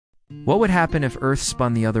What would happen if Earth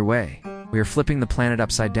spun the other way? We are flipping the planet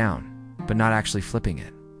upside down, but not actually flipping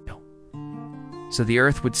it. No. So the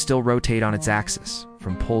Earth would still rotate on its axis,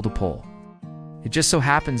 from pole to pole. It just so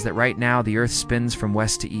happens that right now the Earth spins from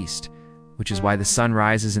west to east, which is why the sun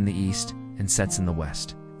rises in the east and sets in the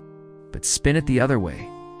west. But spin it the other way,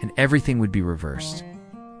 and everything would be reversed.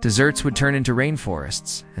 Deserts would turn into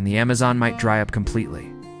rainforests, and the Amazon might dry up completely.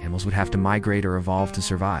 Animals would have to migrate or evolve to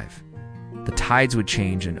survive. The tides would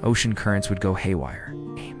change and ocean currents would go haywire.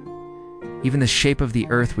 Even the shape of the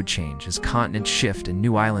Earth would change as continents shift and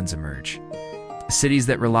new islands emerge. The cities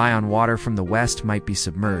that rely on water from the west might be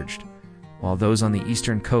submerged, while those on the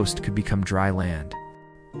eastern coast could become dry land.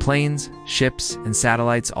 Planes, ships, and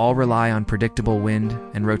satellites all rely on predictable wind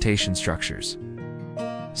and rotation structures.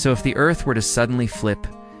 So if the Earth were to suddenly flip,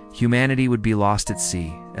 humanity would be lost at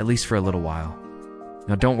sea, at least for a little while.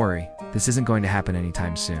 Now don't worry, this isn't going to happen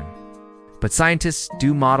anytime soon. But scientists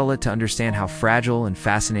do model it to understand how fragile and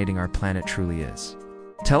fascinating our planet truly is.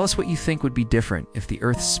 Tell us what you think would be different if the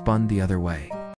Earth spun the other way.